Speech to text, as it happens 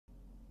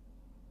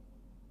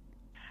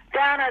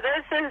Donna,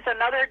 this is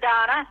another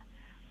Donna.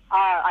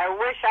 I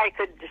wish I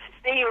could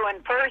see you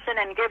in person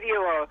and give you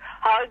a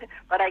hug,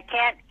 but I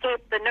can't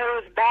keep the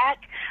news back.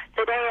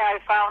 Today I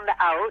found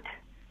out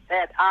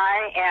that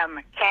I am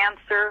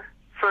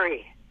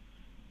cancer-free.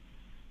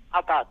 How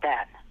about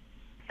that?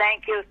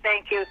 Thank you,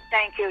 thank you,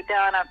 thank you,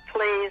 Donna.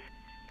 Please,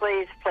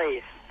 please,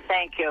 please.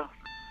 Thank you.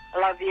 I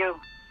love you.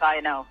 Bye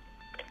now.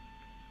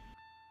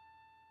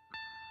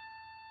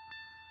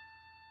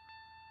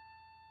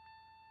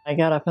 I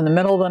got up in the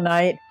middle of the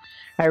night,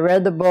 I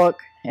read the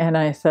book, and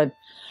I said,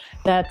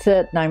 that's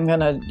it,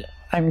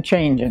 I'm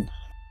changing.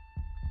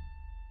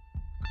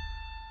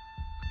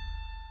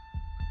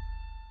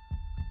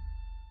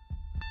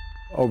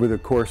 Over the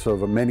course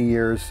of many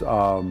years, put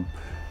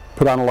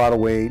on a lot of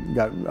weight,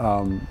 got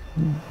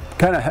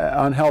kind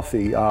of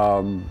unhealthy.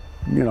 You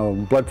know,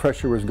 blood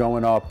pressure was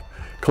going up,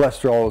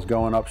 cholesterol was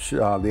going up, the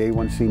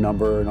A1C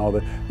number and all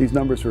these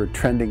numbers were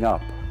trending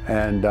up.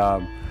 And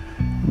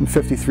I'm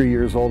 53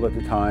 years old at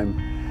the time,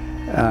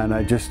 and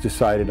I just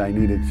decided I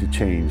needed to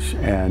change.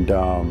 And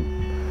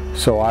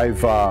so I've,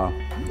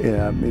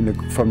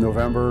 from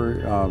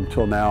November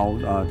till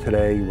now,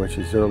 today, which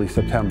is early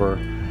September,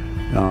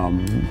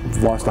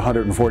 lost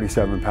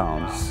 147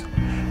 pounds.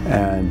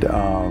 And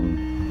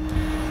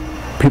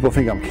people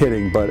think I'm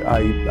kidding, but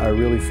I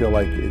really feel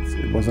like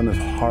it wasn't as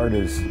hard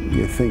as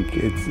you think.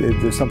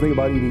 There's something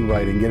about eating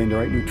right and getting the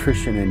right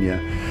nutrition in you,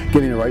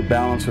 getting the right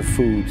balance of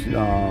foods,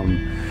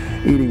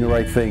 eating the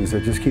right things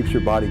that just keeps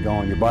your body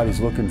going. Your body's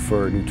looking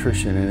for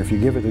nutrition, and if you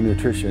give it the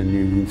nutrition,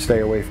 you can stay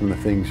away from the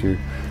things you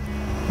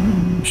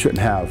shouldn't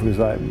have, because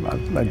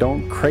I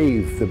don't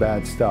crave the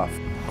bad stuff.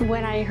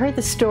 When I heard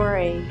the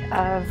story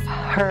of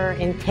her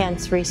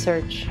intense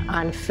research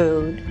on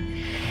food,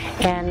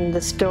 and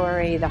the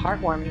story, the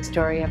heartwarming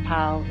story of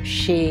how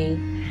she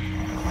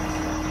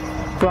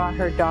brought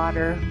her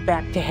daughter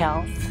back to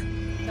health.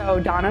 So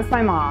Donna's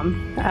my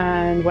mom,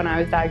 and when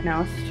I was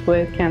diagnosed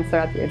with cancer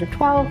at the age of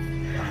 12,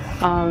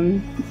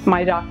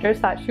 my doctors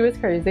thought she was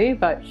crazy,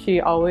 but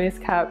she always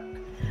kept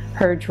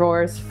her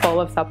drawers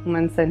full of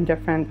supplements and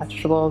different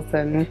vegetables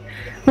and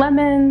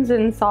lemons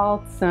and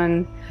salts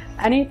and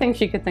anything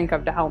she could think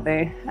of to help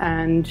me.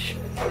 And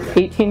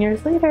 18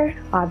 years later,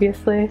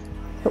 obviously,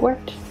 it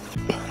worked.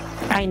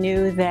 I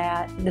knew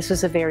that this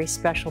was a very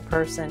special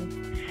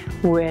person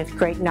with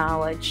great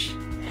knowledge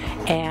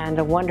and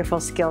a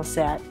wonderful skill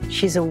set.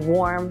 She's a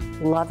warm,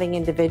 loving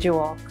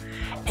individual,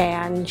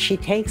 and she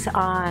takes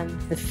on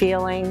the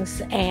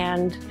feelings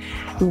and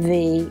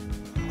the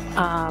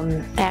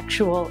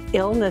actual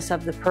illness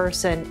of the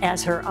person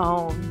as her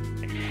own,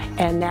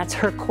 and that's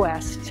her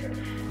quest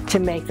to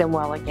make them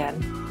well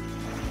again.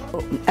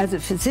 As a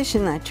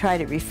physician, I try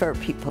to refer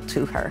people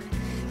to her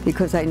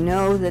because I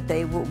know that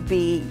they will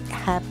be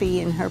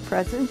happy in her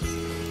presence,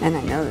 and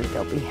I know that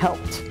they'll be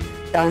helped.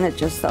 Donna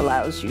just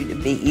allows you to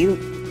be you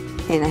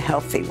in a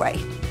healthy way.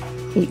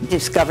 You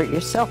discover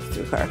yourself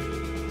through her.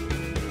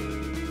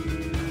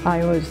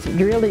 I was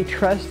really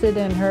trusted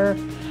in her.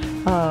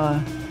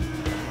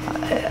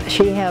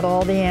 She had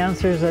all the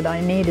answers that I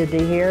needed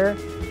to hear,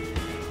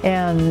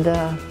 and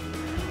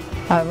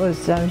I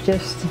was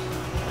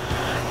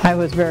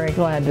very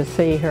glad to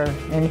see her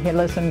and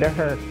listen to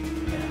her.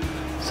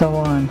 So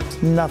on.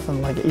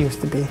 Nothing like it used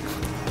to be.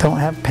 Don't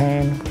have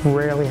pain,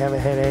 rarely have a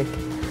headache.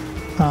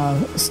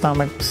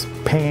 Stomach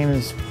pain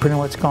is pretty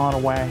much gone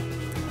away.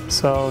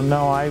 So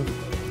no, I'm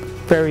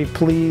very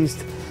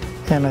pleased,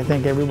 and I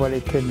think everybody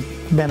could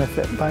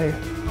benefit by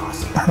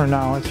her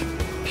knowledge.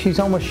 She's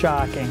almost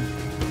shocking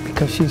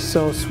because she's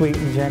so sweet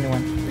and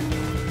genuine.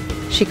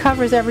 She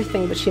covers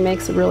everything, but she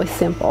makes it really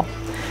simple.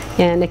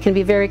 And it can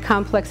be very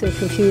complex and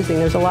confusing.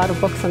 There's a lot of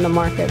books on the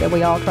market that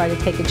we all try to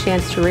take a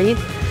chance to read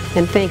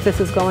and think this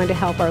is going to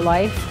help our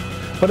life.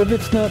 But if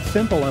it's not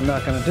simple, I'm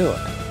not going to do it.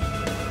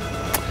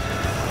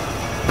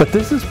 But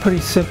this is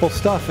pretty simple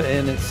stuff,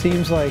 and it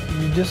seems like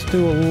you just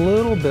do a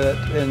little bit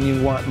and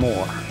you want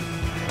more.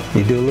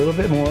 You do a little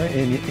bit more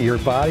and your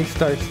body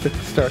starts to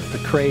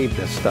crave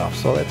this stuff.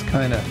 So that's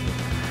kind of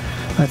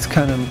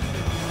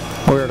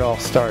where it all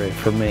started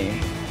for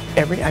me.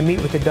 I meet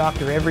with the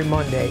doctor every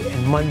Monday,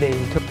 and Monday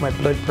he took my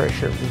blood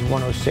pressure. It was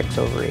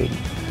 106/80.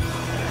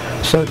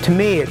 So to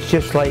me, it's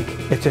just like,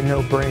 it's a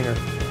no-brainer.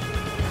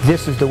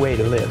 This is the way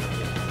to live.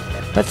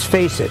 Let's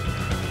face it,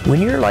 when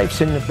your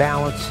life's in the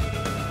balance,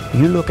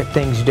 you look at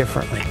things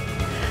differently.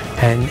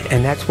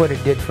 And that's what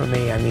it did for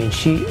me. I mean,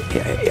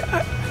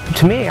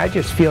 to me, I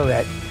just feel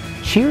that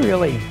she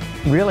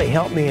really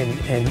helped me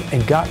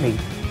and got me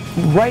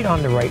right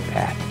on the right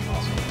path.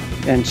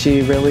 And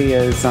she really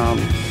is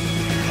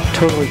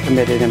totally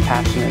committed and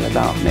passionate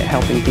about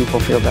helping people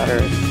feel better.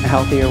 A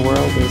healthier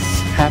world is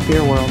a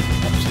happier world.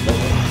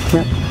 Absolutely.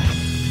 Yep.